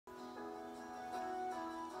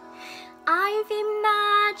I've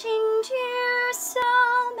imagined you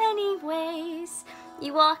so many ways.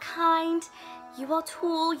 You are kind, you are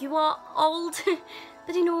tall, you are old,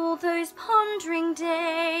 but in all those pondering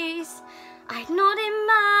days, I'd not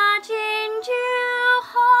imagined you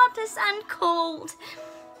heartless and cold.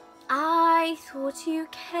 I thought you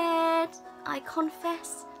cared, I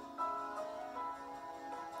confess.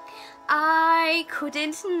 I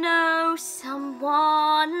couldn't know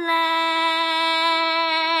someone less.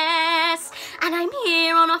 And I'm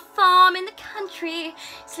here on a farm in the country,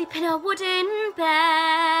 sleep in a wooden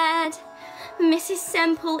bed. Mrs.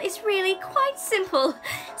 Semple is really quite simple,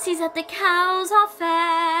 sees that the cows are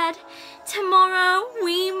fed. Tomorrow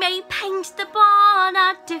we may paint the barn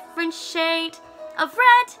a different shade of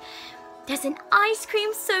red. There's an ice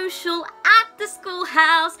cream social at the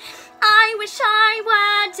schoolhouse. I wish I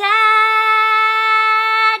were dead.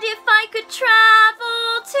 If I could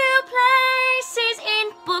travel to places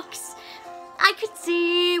in books, I could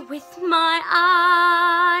see with my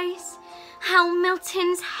eyes how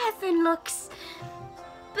Milton's heaven looks.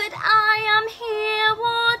 But I am here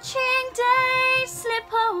watching days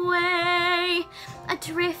slip away,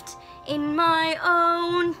 adrift in my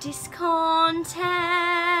own discontent.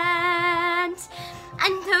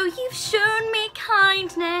 And though you've shown me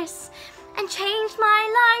kindness and changed my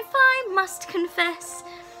life, I must confess,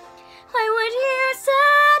 why would you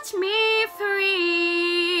set me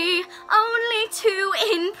free, only to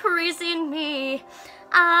imprison me?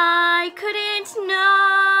 I couldn't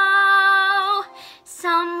know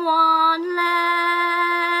someone